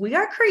group, is we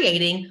are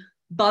creating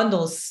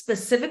bundles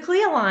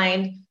specifically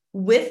aligned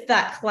with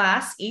that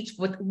class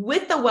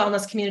with the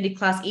wellness community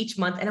class each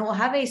month, and it will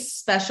have a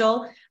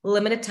special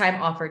limited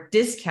time offer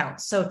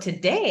discount. So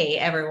today,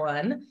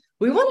 everyone,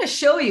 we want to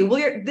show you,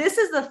 this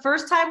is the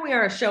first time we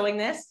are showing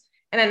this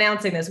and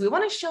announcing this. We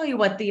want to show you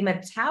what the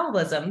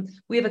metabolism,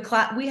 we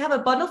have a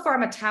bundle for our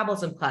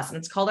metabolism class, and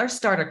it's called our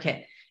starter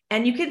kit.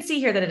 And you can see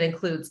here that it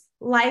includes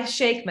Life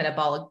Shake,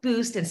 Metabolic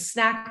Boost, and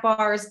snack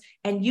bars.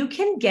 And you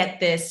can get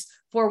this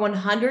for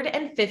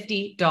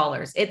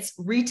 $150. It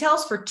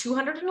retails for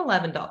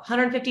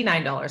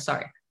 $159.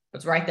 Sorry,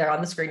 it's right there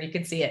on the screen. You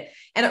can see it.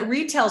 And it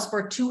retails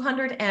for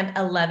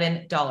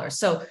 $211.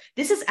 So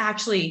this is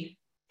actually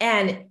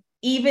an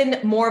even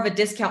more of a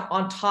discount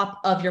on top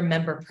of your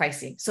member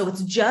pricing. So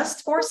it's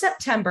just for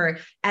September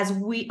as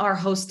we are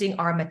hosting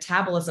our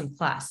metabolism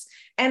class.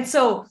 And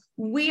so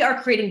we are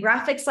creating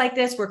graphics like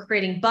this, we're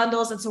creating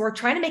bundles. And so we're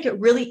trying to make it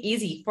really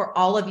easy for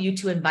all of you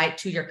to invite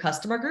to your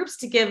customer groups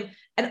to give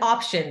an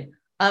option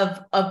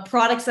of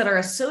products that are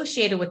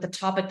associated with the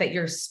topic that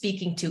you're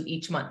speaking to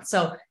each month.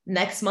 So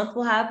next month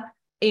we'll have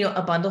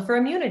a bundle for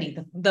immunity.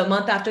 The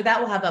month after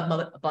that, we'll have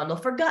a bundle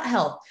for gut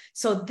health.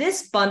 So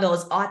this bundle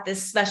is at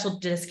this special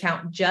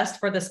discount just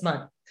for this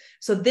month.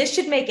 So this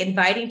should make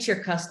inviting to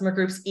your customer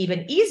groups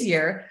even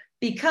easier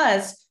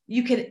because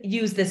you can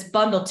use this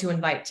bundle to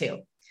invite to.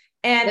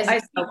 And this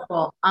is so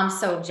cool. I'm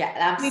so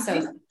jazzed.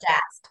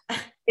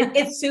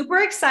 It's super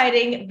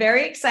exciting,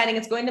 very exciting.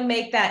 It's going to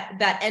make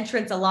that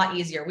entrance a lot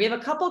easier. We have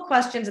a couple of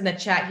questions in the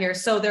chat here.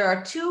 So there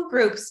are 2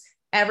 groups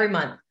every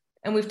month.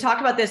 And we've talked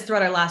about this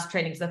throughout our last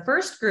trainings. The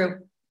first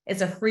group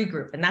is a free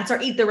group, and that's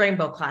our Eat the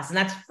Rainbow class, and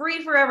that's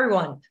free for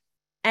everyone.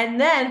 And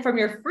then from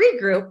your free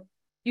group,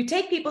 you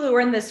take people who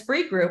are in this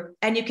free group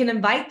and you can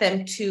invite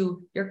them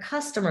to your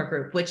customer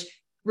group, which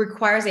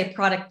requires a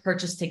product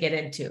purchase to get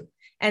into.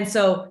 And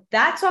so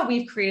that's why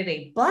we've created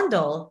a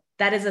bundle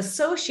that is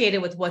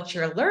associated with what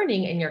you're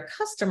learning in your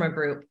customer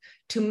group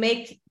to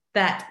make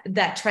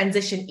that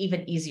transition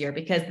even easier,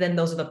 because then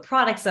those are the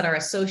products that are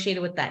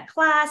associated with that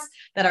class,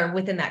 that are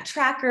within that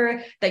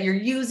tracker that you're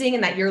using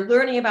and that you're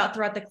learning about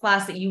throughout the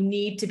class that you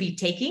need to be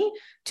taking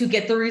to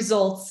get the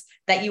results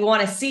that you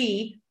want to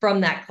see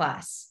from that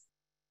class.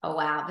 Oh,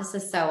 wow. This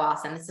is so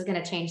awesome. This is going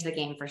to change the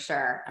game for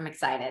sure. I'm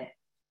excited.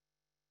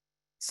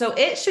 So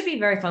it should be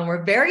very fun.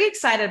 We're very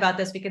excited about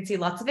this. We can see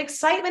lots of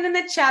excitement in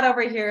the chat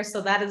over here.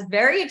 So that is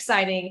very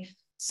exciting.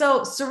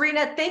 So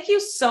Serena, thank you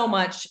so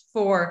much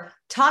for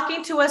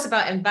talking to us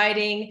about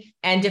inviting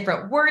and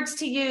different words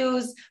to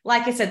use.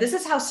 Like I said, this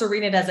is how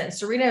Serena does it. And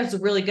Serena is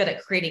really good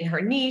at creating her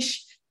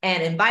niche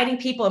and inviting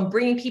people and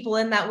bringing people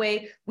in that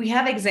way. We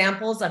have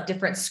examples of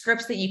different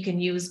scripts that you can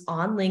use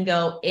on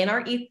Lingo in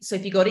our So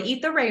if you go to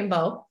Eat the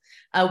Rainbow,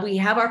 we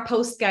have our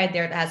post guide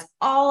there that has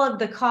all of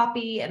the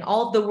copy and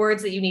all of the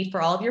words that you need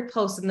for all of your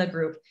posts in the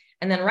group.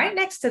 And then right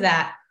next to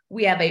that,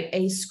 we have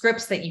a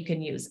scripts that you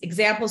can use,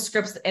 example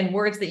scripts and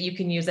words that you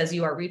can use as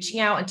you are reaching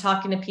out and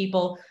talking to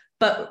people.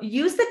 But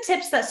use the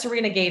tips that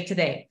Serena gave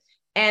today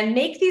and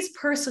make these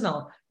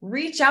personal.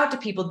 Reach out to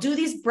people, do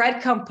these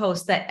breadcrumb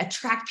posts that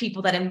attract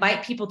people, that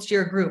invite people to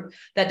your group,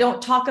 that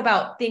don't talk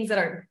about things that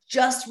are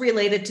just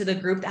related to the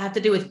group, that have to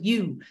do with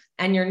you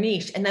and your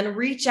niche. And then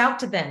reach out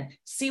to them,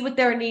 see what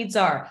their needs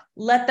are,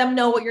 let them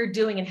know what you're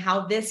doing and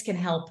how this can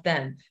help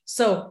them.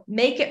 So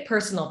make it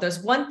personal. If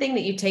there's one thing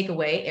that you take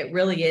away, it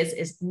really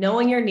is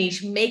knowing your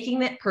niche,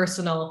 making it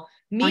personal,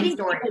 meeting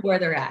people where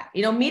they're at,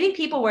 meeting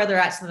people where they're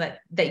at so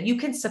that you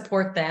can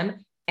support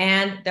them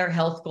and their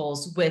health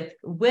goals with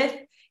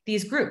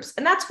these groups.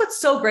 And that's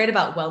what's so great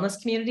about wellness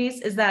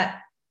communities is that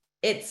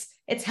it's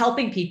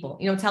helping people,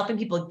 it's helping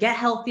people get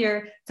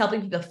healthier, it's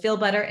helping people feel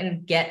better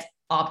and get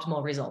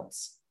optimal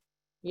results.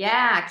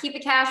 Yeah. Keep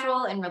it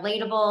casual and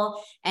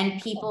relatable,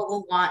 and people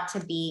will want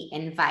to be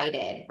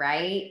invited,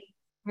 right?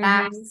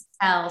 Facts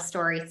tell,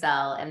 story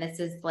sell. And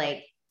this is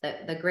like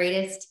the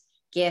greatest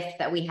gift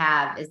that we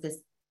have is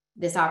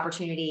this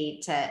opportunity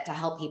to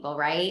help people.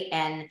 Right.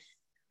 And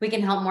we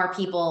can help more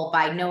people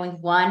by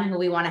knowing, 1, who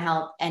we want to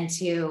help, and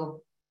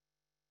 2,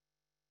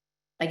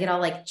 I get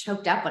all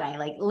choked up when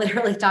I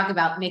literally talk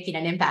about making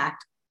an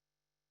impact.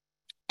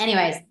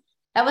 Anyways,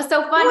 that was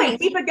so funny.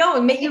 Keep it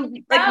going.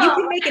 You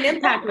can make an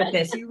impact with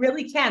this. You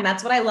really can.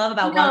 That's what I love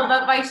about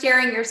but by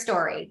sharing your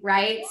story,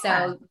 right?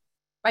 Yeah. So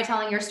by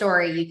telling your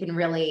story, you can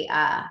really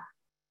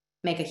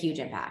make a huge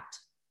impact.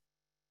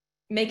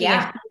 And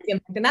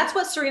that's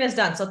what Serena's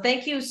done. So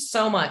thank you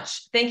so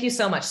much. Thank you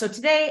so much. So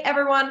today,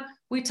 everyone,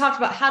 we talked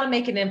about how to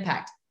make an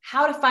impact,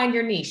 how to find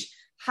your niche,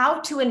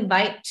 how to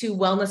invite to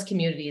wellness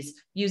communities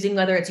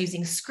whether it's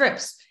using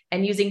scripts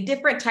and using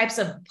different types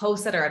of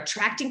posts that are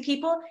attracting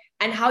people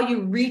and how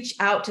you reach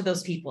out to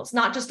those people. It's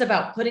not just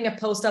about putting a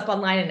post up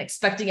online and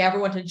expecting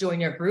everyone to join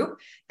your group.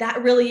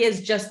 That really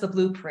is just the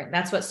blueprint.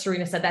 That's what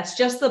Serena said. That's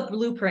just the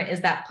blueprint,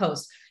 is that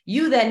post.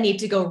 You then need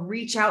to go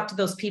reach out to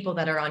those people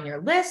that are on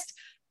your list,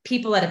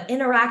 people that have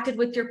interacted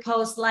with your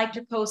post, liked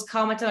your post,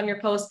 commented on your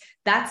post.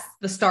 That's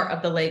the start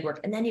of the legwork.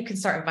 And then you can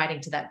start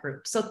inviting to that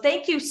group. So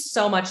thank you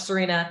so much,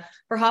 Serena,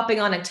 for hopping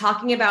on and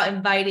talking about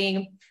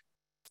inviting.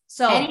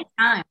 So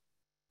anytime.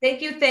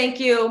 Thank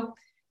you.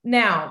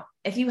 Now,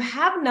 if you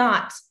have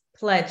not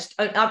pledged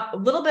a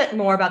little bit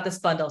more about this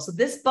bundle. So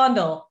this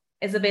bundle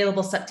is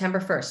available September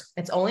 1st.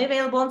 It's only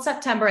available in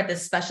September at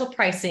this special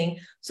pricing.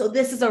 So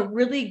this is a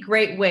really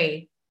great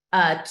way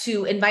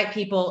to invite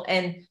people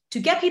and to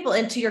get people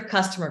into your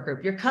customer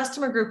group. Your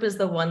customer group is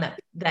the one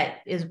that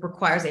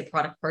requires a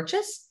product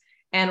purchase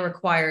and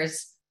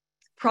requires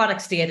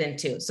products to get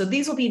into. So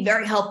these will be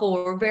very helpful.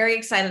 We're very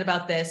excited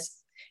about this.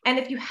 And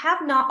if you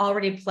have not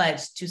already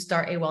pledged to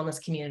start a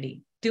wellness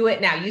community, do it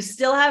now. You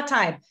still have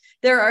time.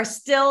 There's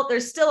still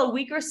a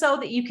week or so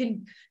that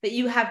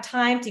you have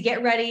time to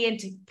get ready and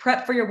to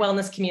prep for your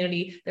wellness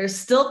community. There's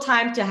still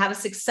time to have a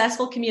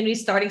successful community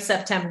starting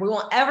September. We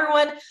want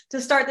everyone to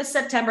start this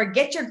September,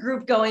 get your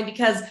group going,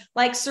 because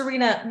like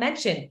Serena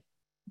mentioned,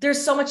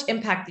 there's so much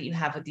impact that you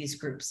have with these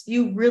groups.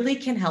 You really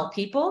can help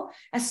people,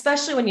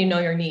 especially when you know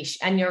your niche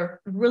and you're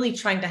really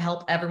trying to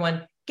help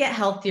everyone get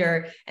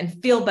healthier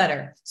and feel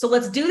better. So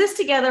let's do this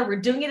together.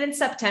 We're doing it in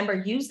September.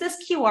 Use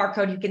this QR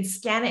code. You can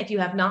scan it if you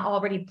have not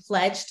already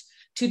pledged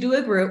to do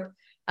a group.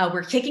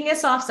 We're kicking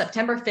this off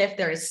September 5th.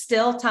 There is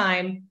still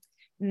time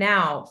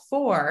now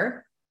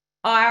for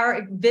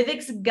our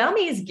Vivix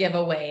Gummies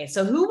giveaway.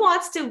 So who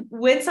wants to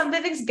win some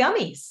Vivix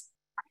Gummies?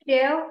 I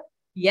do.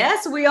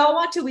 Yes, we all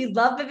want to. We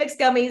love Vivix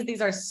Gummies.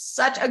 These are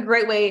such a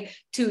great way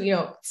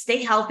to,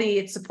 stay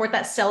healthy, support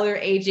that cellular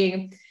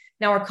aging.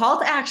 Now, our call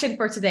to action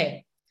for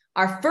today.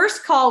 Our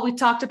first call, we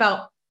talked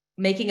about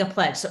making a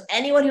pledge. So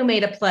anyone who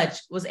made a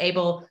pledge was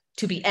able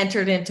to be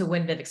entered in to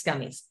win Vivix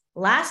Gummies.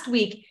 Last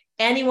week,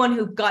 anyone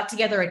who got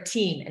together a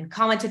team and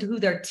commented who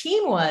their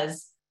team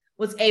was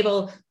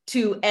able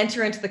to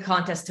enter into the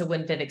contest to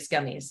win Vivix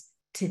Gummies.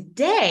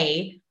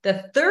 Today,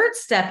 the third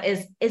step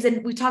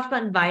we talked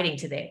about inviting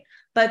today,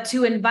 but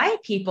to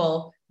invite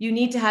people, you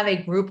need to have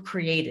a group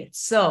created.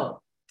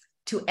 So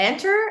to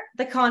enter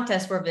the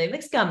contest for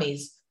Vivix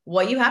Gummies,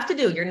 what you have to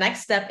do, your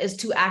next step, is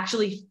to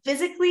actually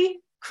physically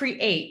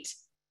create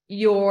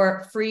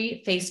your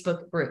free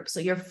Facebook group. So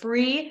your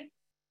free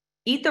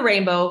Eat the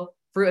Rainbow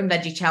Fruit and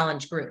Veggie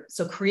Challenge group.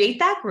 So create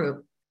that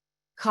group,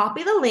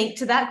 copy the link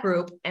to that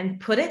group and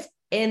put it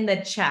in the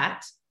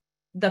chat,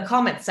 the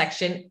comment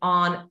section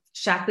on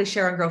Shaklee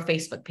Share and Grow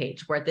Facebook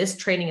page where this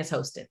training is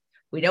hosted.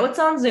 We know it's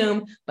on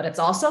Zoom, but it's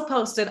also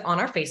posted on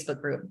our Facebook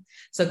group.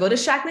 So go to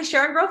Shaklee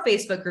Share and Grow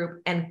Facebook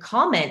group and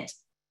comment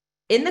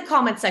in the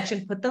comment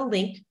section, put the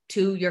link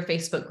to your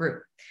Facebook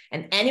group.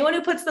 And anyone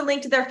who puts the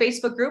link to their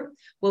Facebook group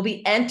will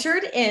be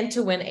entered in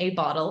to win a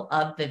bottle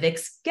of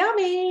Vivix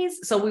Gummies.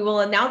 So we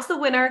will announce the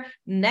winner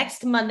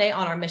next Monday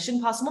on our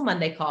Mission Possible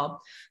Monday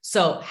call.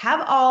 So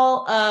have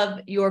all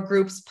of your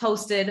groups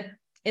posted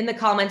in the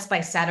comments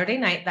by Saturday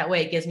night. That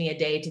way it gives me a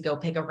day to go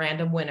pick a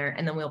random winner,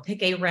 and then we'll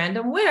pick a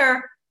random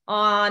winner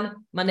on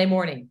Monday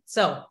morning.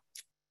 So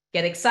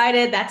get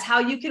excited. That's how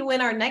you can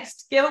win our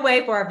next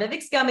giveaway for our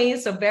Vivix Gummies.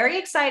 So very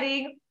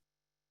exciting,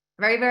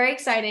 very, very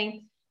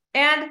exciting.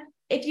 And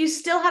if you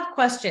still have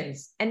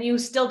questions and you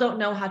still don't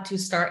know how to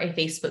start a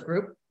Facebook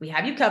group, we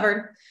have you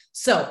covered.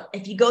 So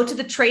if you go to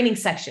the training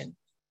section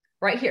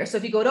right here, so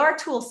if you go to our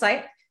tool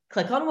site,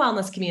 click on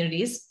Wellness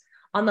Communities,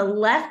 on the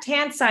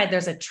left-hand side,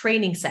 there's a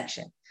training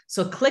section.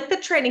 So click the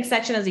training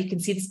section, as you can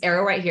see this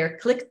arrow right here,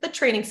 click the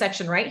training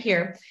section right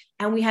here.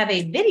 And we have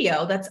a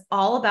video that's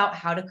all about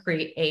how to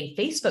create a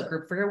Facebook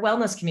group for your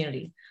wellness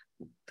community.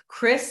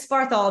 Chris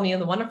Bartholomew,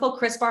 the wonderful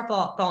Chris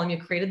Bartholomew,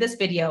 created this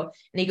video,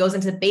 and he goes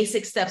into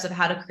basic steps of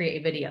how to create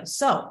a video.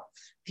 So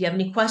if you have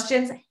any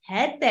questions,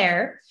 head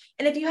there.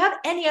 And if you have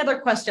any other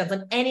questions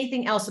on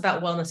anything else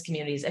about wellness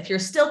communities, if you're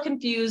still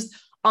confused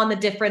on the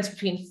difference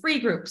between free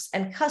groups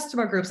and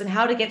customer groups and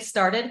how to get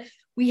started,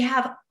 we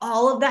have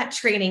all of that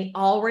training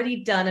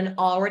already done and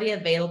already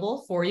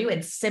available for you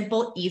in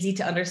simple, easy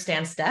to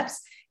understand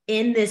steps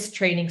in this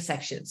training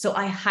section. So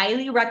I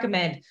highly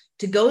recommend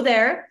to go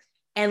there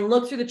and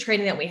look through the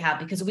training that we have,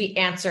 because we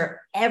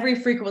answer every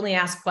frequently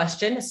asked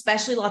question,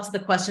 especially lots of the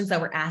questions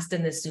that were asked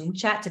in this Zoom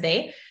chat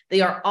today.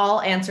 They are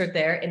all answered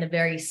there in a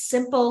very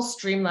simple,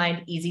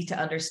 streamlined, easy to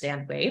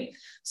understand way.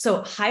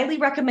 So highly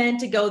recommend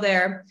to go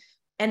there.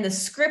 And the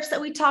scripts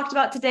that we talked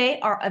about today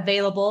are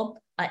available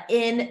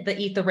in the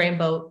Eat the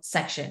Rainbow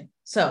section.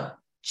 So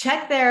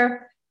check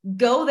there,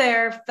 go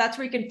there. That's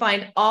where you can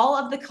find all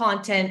of the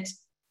content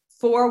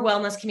for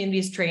Wellness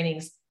Communities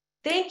trainings.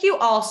 Thank you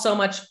all so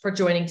much for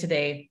joining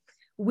today.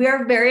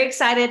 We're very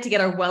excited to get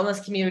our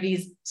wellness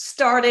communities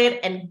started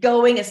and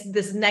going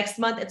this next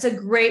month. It's a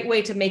great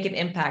way to make an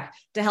impact,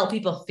 to help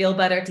people feel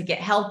better, to get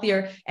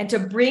healthier, and to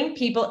bring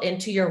people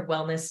into your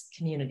wellness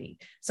community.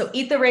 So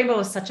Eat the Rainbow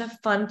is such a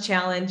fun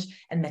challenge,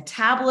 and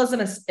metabolism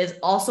is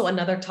also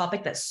another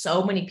topic that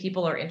so many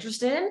people are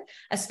interested in,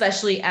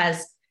 especially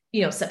as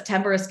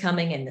September is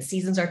coming and the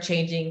seasons are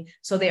changing.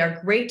 So they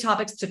are great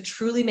topics to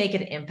truly make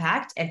an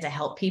impact and to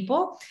help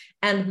people.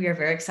 And we are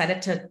very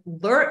excited to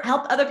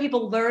help other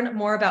people learn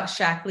more about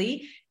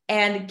Shaklee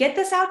and get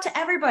this out to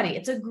everybody.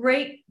 It's a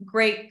great,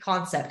 great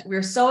concept.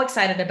 We're so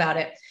excited about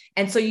it.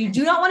 And so you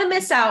do not want to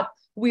miss out.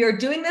 We are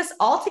doing this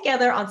all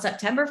together on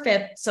September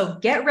 5th. So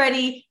get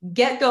ready,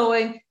 get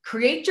going,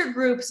 create your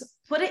groups,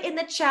 put it in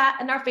the chat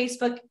and our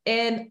Facebook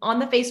and on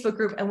the Facebook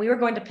group. And we are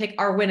going to pick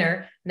our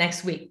winner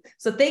next week.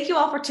 So thank you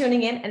all for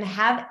tuning in, and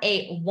have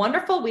a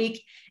wonderful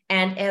week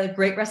and a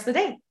great rest of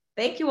the day.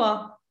 Thank you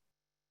all.